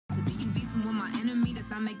enemy does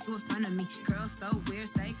not make you a friend of me. Girl, so weird,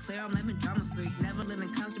 stay clear, I'm living drama free. Never living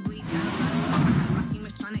comfortably. My team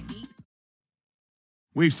is trying to eat.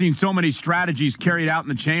 We've seen so many strategies carried out in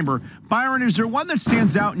the chamber. Byron, is there one that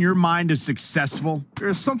stands out in your mind as successful?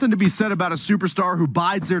 There's something to be said about a superstar who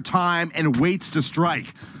bides their time and waits to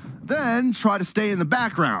strike. Then try to stay in the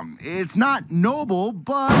background. It's not noble,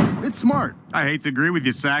 but it's smart. I hate to agree with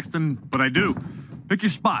you, Saxton, but I do. Pick your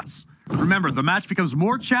spots. Remember, the match becomes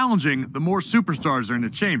more challenging the more superstars are in the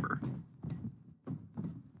chamber.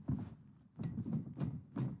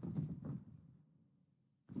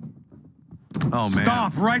 Oh, man.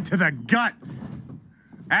 Stomp right to the gut.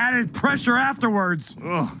 Added pressure afterwards.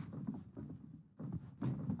 Ugh.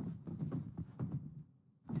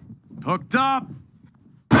 Hooked up.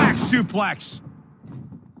 Back suplex.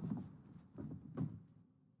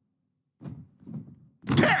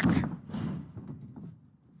 Kick!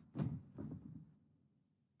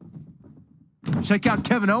 Check out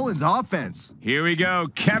Kevin Owens' offense. Here we go.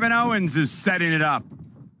 Kevin Owens is setting it up.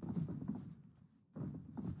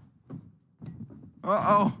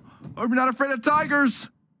 Uh-oh. Are we not afraid of tigers?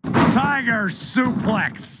 Tiger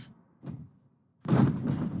suplex.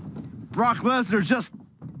 Brock Lesnar just...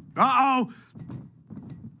 Uh-oh.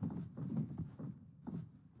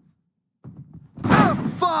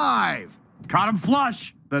 F5! Caught him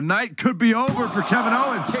flush. The night could be over for Kevin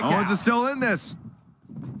Owens. Owens is still in this.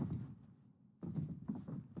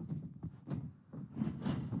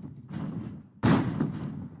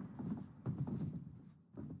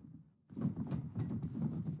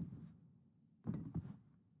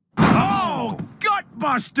 Oh,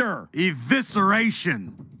 gutbuster.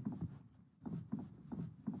 Evisceration.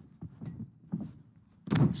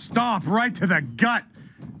 Stomp right to the gut.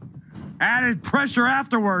 Added pressure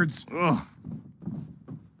afterwards. Ugh.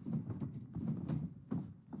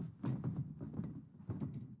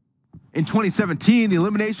 In 2017, the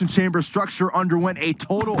Elimination Chamber structure underwent a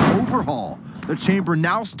total overhaul. The chamber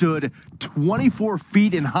now stood 24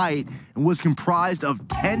 feet in height and was comprised of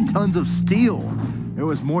 10 tons of steel. There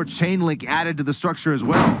was more chain link added to the structure as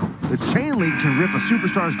well. The chain link can rip a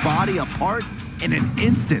superstar's body apart in an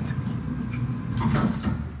instant.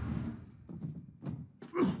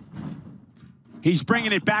 He's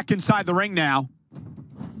bringing it back inside the ring now.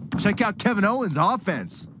 Check out Kevin Owens'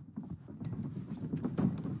 offense.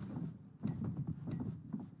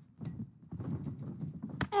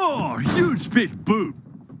 Oh, huge big boot.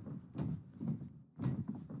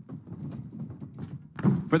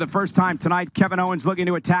 For the first time tonight, Kevin Owens looking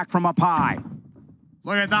to attack from up high.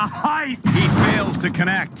 Look at the height. He fails to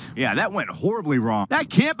connect. Yeah, that went horribly wrong. That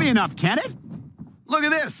can't be enough, can it? Look at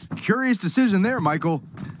this. Curious decision there, Michael.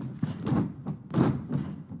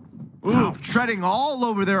 Ooh, treading all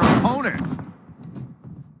over their opponent.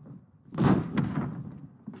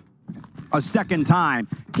 A second time,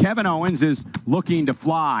 Kevin Owens is looking to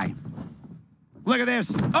fly. Look at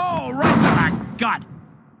this. Oh, right to the gut.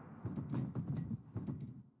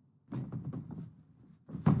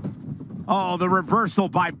 Oh, the reversal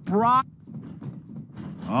by Brock.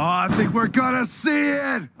 Oh, I think we're gonna see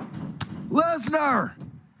it. Lesnar.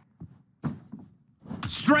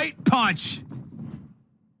 Straight punch.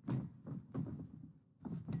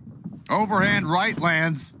 Overhand right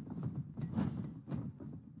lands.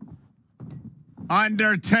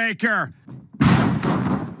 Undertaker.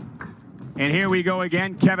 And here we go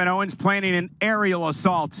again. Kevin Owens planning an aerial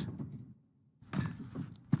assault.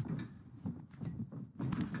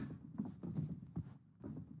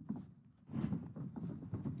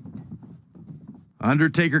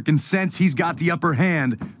 Undertaker can sense he's got the upper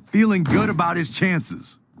hand, feeling good about his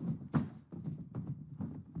chances.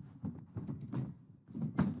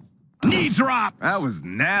 Knee drop. That was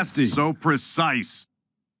nasty. So precise.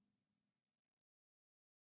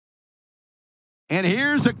 And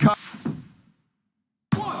here's a cut.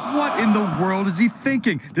 What in the world is he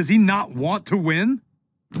thinking? Does he not want to win?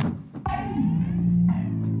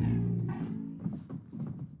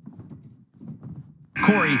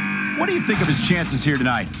 Corey, what do you think of his chances here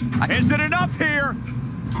tonight? Is it enough here?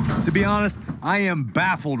 To be honest, I am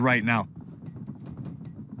baffled right now.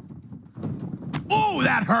 Oh,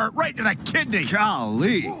 that hurt right to the kidney.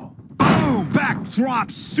 Golly. Boom, backdrop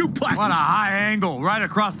suplex. What a high angle right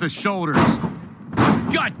across the shoulders.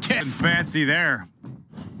 Gut kick. Fancy there.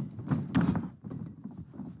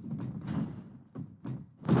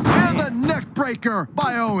 And the neck breaker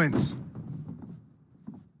by Owens.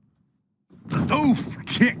 Oof,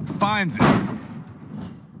 kick finds it.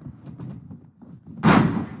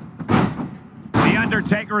 The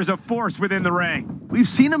Undertaker is a force within the ring. We've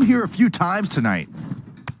seen him here a few times tonight.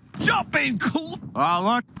 Jumping. Oh,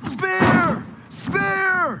 look. Spear!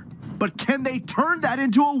 Spear! but can they turn that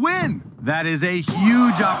into a win? That is a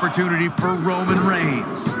huge opportunity for Roman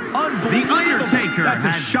Reigns. Unbelievable. The Undertaker That's a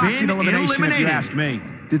has shocking been elimination, if you eliminated. ask me.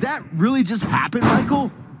 Did that really just happen,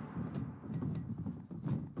 Michael?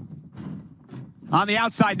 On the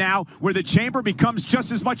outside now, where the Chamber becomes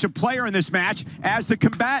just as much a player in this match as the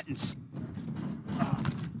combatants.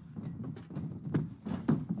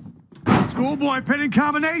 Schoolboy pinning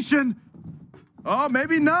combination. Oh,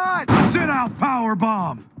 maybe not. Sit out power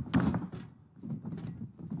bomb.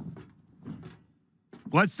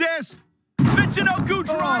 What's this? Michinoku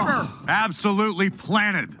driver. Absolutely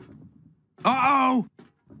planted. Uh-oh.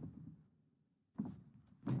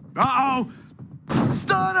 Uh-oh.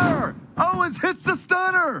 Stunner! Owens hits the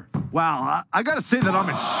stunner! Wow, I gotta say that I'm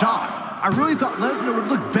in shock. I really thought Lesnar would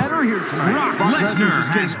look better here tonight. Brock Lesnar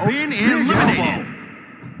has been eliminated.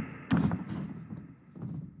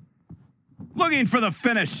 Looking for the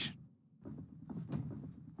finish.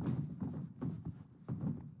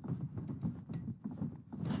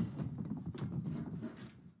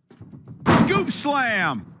 Scoop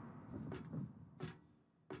slam.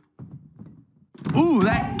 Ooh,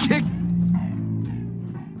 that kick.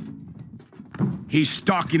 He's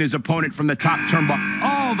stalking his opponent from the top turnbuckle.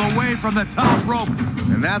 All the way from the top rope.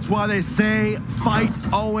 And that's why they say, fight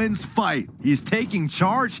Owens, fight. He's taking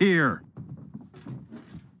charge here.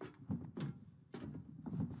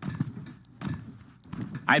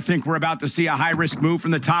 I think we're about to see a high-risk move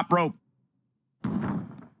from the top rope.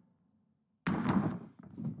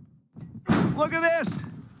 Look at this.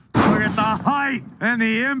 Look at the height and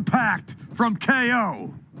the impact from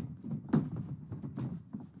KO.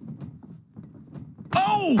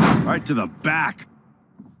 Oh! Right to the back.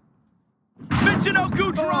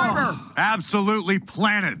 Michinoku driver. Absolutely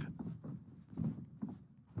planted.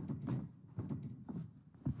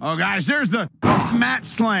 Oh, guys, there's the mat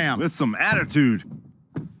slam. With some attitude.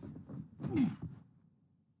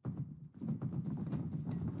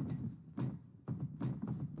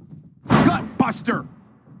 Gut buster.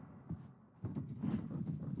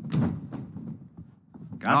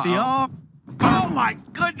 Got the arm. Oh, my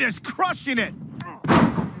goodness, crushing it.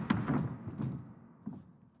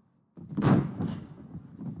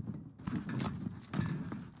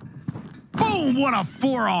 Boom, what a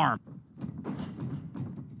forearm.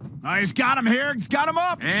 Oh, he's got him here, he's got him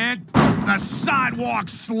up. And A sidewalk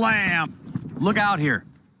slam. look out here.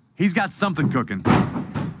 He's got something cooking.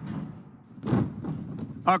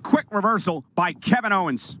 A quick reversal by Kevin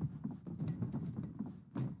Owens.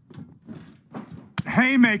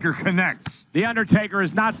 Haymaker connects. The Undertaker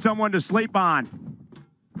is not someone to sleep on.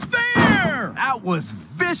 There! That was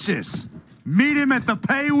vicious. Meet him at the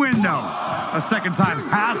pay window. A second time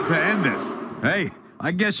has to end this. Hey,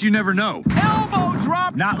 I guess you never know. Elbow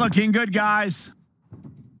drop. Not looking good, guys.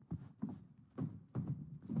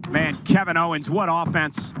 Man, Kevin Owens, what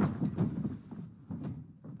offense.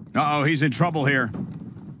 Uh-oh, he's in trouble here.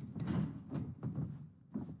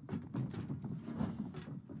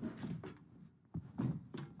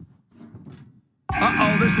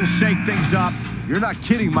 Uh-oh, this will shake things up. You're not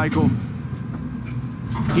kidding, Michael.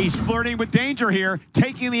 He's flirting with danger here,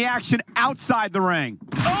 taking the action outside the ring.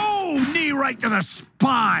 Oh, knee right to the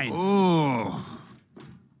spine. Oh.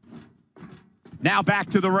 Now back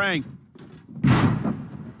to the ring.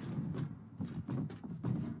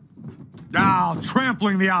 Now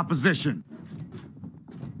trampling the opposition.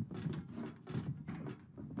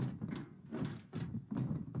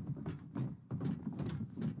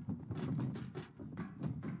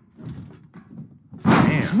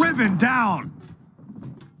 Driven down.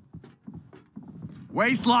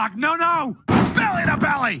 Waistlock. No, no. Belly to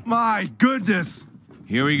belly. My goodness.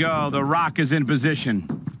 Here we go. The Rock is in position.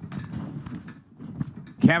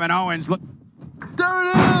 Kevin Owens, look. There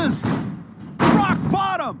it is. Rock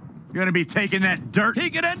bottom. Gonna be taking that dirt. He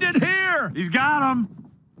could end it here. He's got him.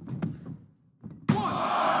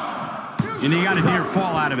 And he got a near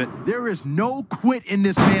fall out of it. There is no quit in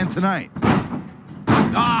this man tonight.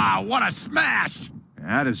 Ah, what a smash.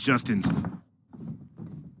 That is just insane.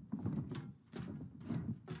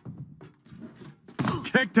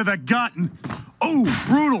 Kick to the gut and, oh,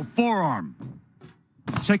 brutal forearm.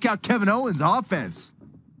 Check out Kevin Owens' offense.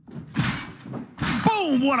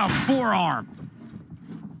 Boom, what a forearm.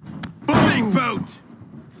 Big boot.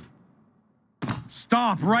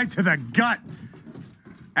 Stomp right to the gut.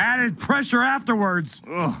 Added pressure afterwards.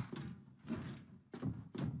 Ugh.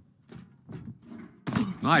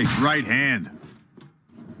 Nice right hand.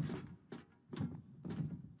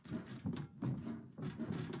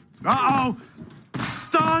 Uh-oh.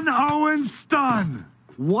 Stun, Owens, stun.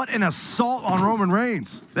 What an assault on Roman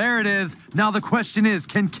Reigns. There it is. Now the question is,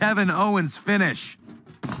 can Kevin Owens finish?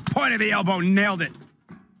 Point of the elbow, nailed it.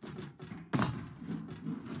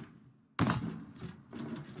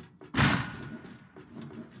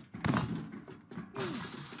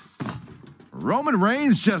 Roman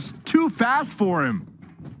Reigns just too fast for him.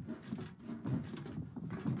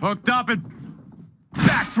 Hooked up and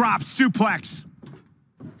Backdrop suplex.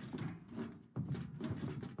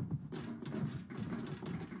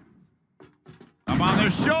 Up on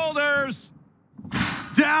their shoulders.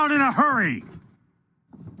 down in a hurry.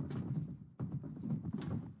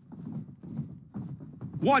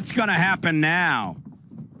 What's gonna happen now?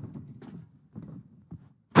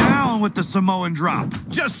 Down with the Samoan drop.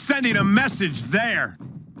 Just sending a message there.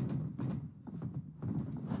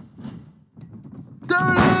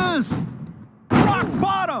 There it is! Rock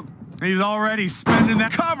bottom. He's already spending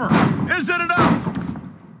that Cover. Is it enough?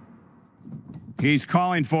 He's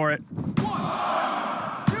calling for it.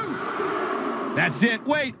 1, 2. That's it.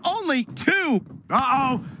 Wait, only 2.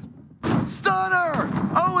 Uh-oh. Stunner!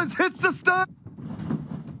 Owens hits the stun.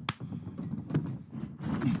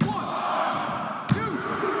 1, 2.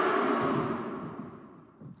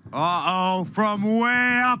 Uh-oh, from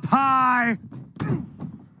way up high.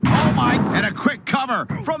 Oh my! And a quick cover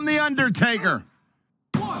from the Undertaker.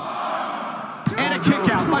 1, 2. And a kick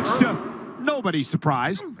out, much to nobody's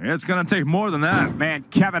surprise. It's gonna take more than that. Man,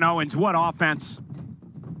 Kevin Owens, what offense.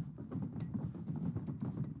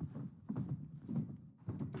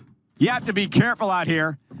 You have to be careful out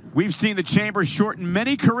here. We've seen the Chamber shorten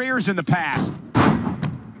many careers in the past.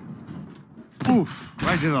 Oof,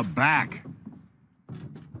 right to the back.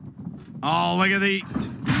 Oh, look at the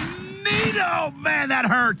knee. Oh, man, that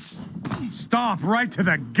hurts. Stomp right to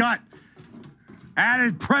the gut.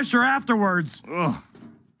 Added pressure afterwards. Ugh.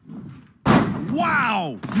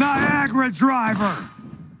 Wow. Niagara driver.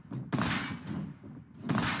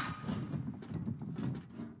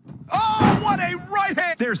 Oh, what a right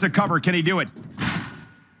hand. There's the cover. Can he do it?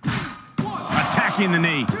 Attacking the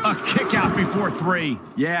knee. A kick out before 3.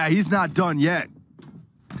 Yeah, he's not done yet.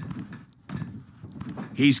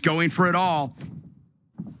 He's going for it all.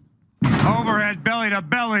 Overhead belly to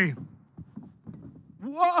belly.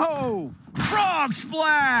 Whoa! Frog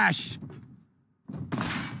splash!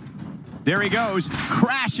 There he goes,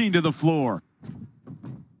 crashing to the floor.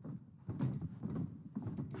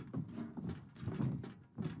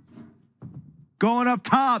 Going up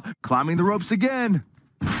top, climbing the ropes again.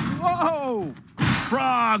 Whoa!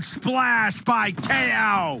 Frog splash by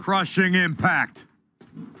KO! Crushing impact.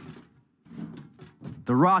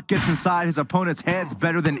 The Rock gets inside his opponent's heads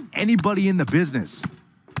better than anybody in the business.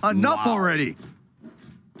 Enough already.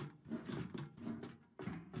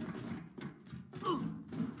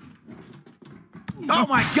 Oh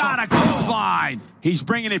my God, a clothesline! He's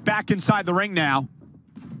bringing it back inside the ring now.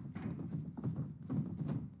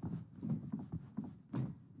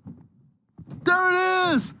 There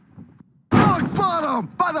it is! Rock bottom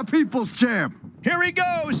by the People's Champ. Here he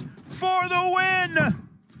goes for the win!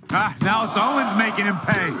 Now it's Owens making him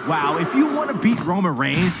pay. Wow, if you want to beat Roman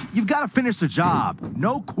Reigns, you've got to finish the job.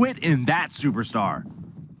 No quit in that superstar.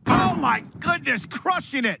 Oh my goodness,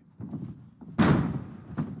 crushing it!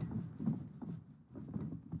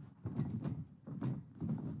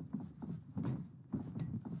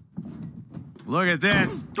 Look at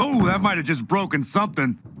this. Oh, that might have just broken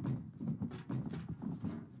something.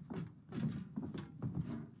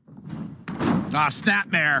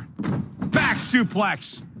 Snapmare. Back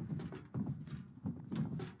suplex.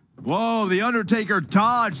 Whoa, the Undertaker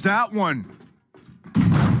dodged that one.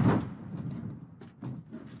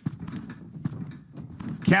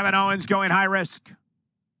 Kevin Owens going high risk.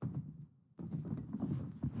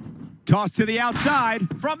 Toss to the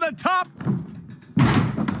outside from the top.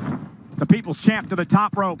 The People's Champ to the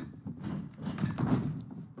top rope.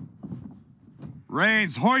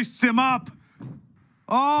 Reigns hoists him up.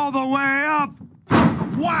 All the way up.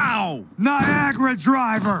 Wow! Niagara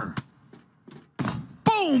driver.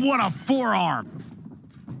 Boom! What a forearm.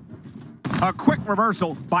 A quick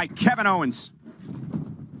reversal by Kevin Owens.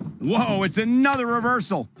 Whoa, it's another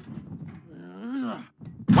reversal.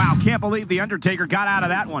 Wow, can't believe the Undertaker got out of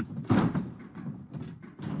that one.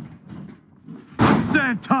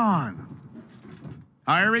 Senton.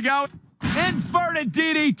 Here we go. Inverted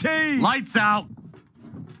DDT. Lights out.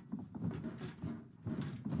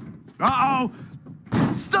 Uh-oh.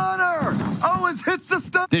 Stunner! Owens hits the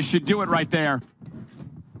stun. This should do it right there.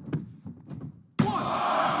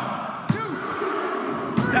 1,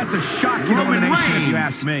 2. That's a shocking elimination, if you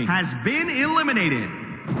ask me. Has been eliminated.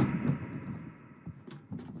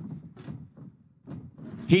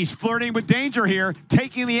 He's flirting with danger here,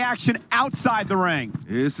 taking the action outside the ring.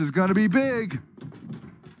 This is gonna be big.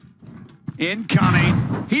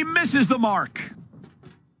 Incoming. He misses the mark.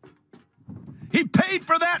 He paid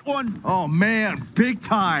for that one. Oh, man, big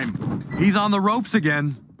time. He's on the ropes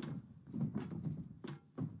again.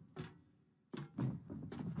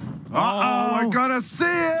 Uh-oh, we're gonna see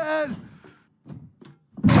it.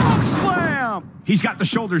 Choke slam. He's got the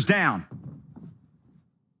shoulders down.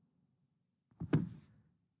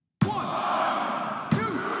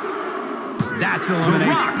 That's eliminated.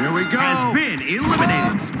 The Rock Here we go. has been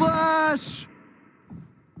eliminated. Frog splash.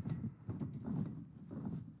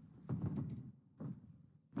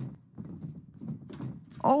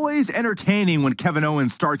 Always entertaining when Kevin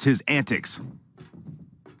Owens starts his antics.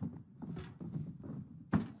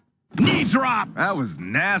 Knee drop. That was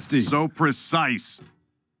nasty. So precise.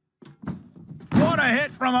 What a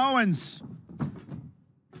hit from Owens.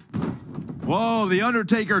 Whoa, the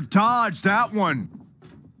Undertaker dodged that one.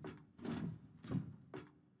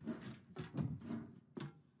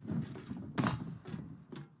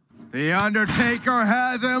 The Undertaker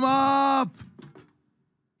has him up.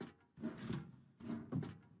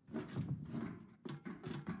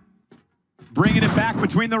 Bringing it back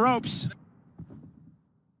between the ropes.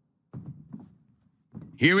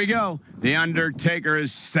 Here we go. The Undertaker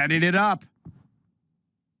is setting it up.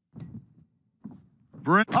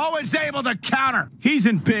 Owens able to counter. He's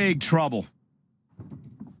in big trouble.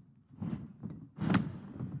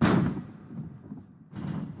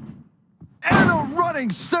 And a running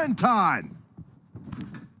senton.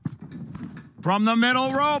 From the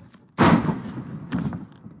middle rope.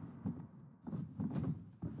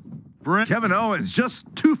 Kevin Owens just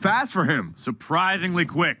too fast for him. Surprisingly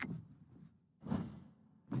quick.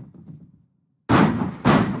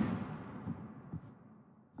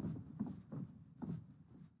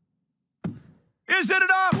 Is it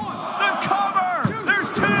enough? The cover!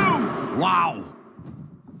 There's two! Wow.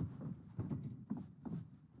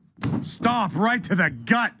 Stomp right to the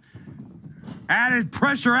gut. Added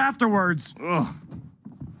pressure afterwards. Ugh.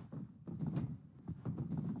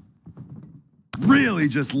 Really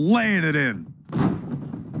just laying it in.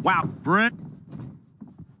 Wow. Brent.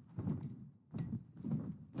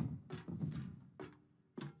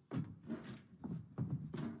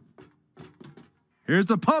 Here's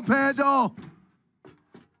the pump handle.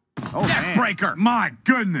 Oh, neck breaker. My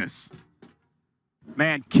goodness.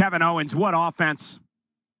 Man, Kevin Owens, what offense.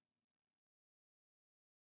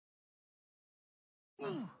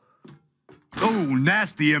 Oh,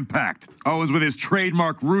 nasty impact. Owens with his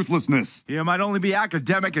trademark ruthlessness. It might only be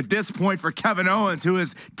academic at this point for Kevin Owens, who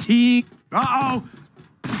is T. Uh-oh.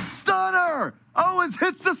 Stunner! Owens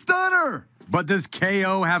hits the stunner! But does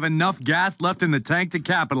KO have enough gas left in the tank to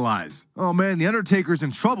capitalize? Oh, man, the Undertaker's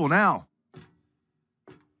in trouble now.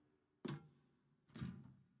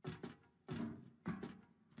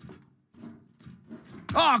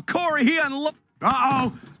 Oh, Corey, he unlocked.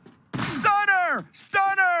 Uh-oh. Stunner!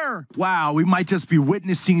 Stunner! Wow, we might just be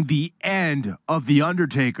witnessing the end of The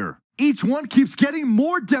Undertaker. Each one keeps getting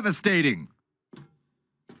more devastating.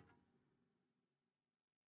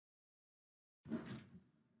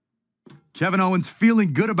 Kevin Owens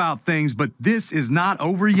feeling good about things, but this is not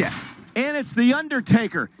over yet. And it's The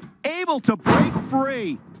Undertaker, able to break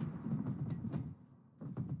free.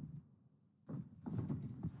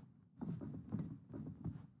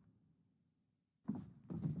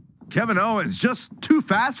 Kevin Owens just too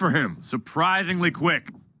fast for him. Surprisingly quick.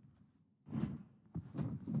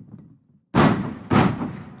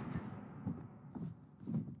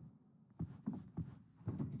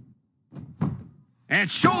 And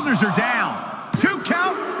shoulders are down. 2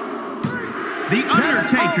 count. The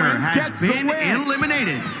Undertaker Owens has gets the been win.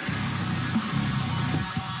 eliminated.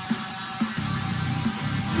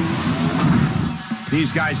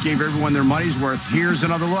 These guys gave everyone their money's worth. Here's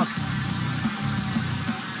another look.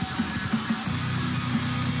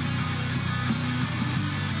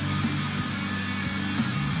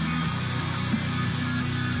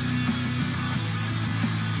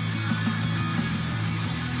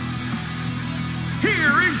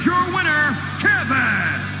 Here is your winner,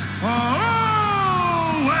 Kevin Owens!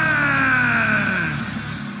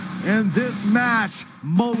 And this match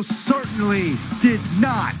most certainly did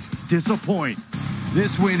not disappoint.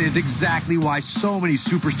 This win is exactly why so many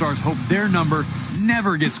superstars hope their number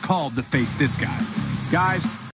never gets called to face this guy. Guys,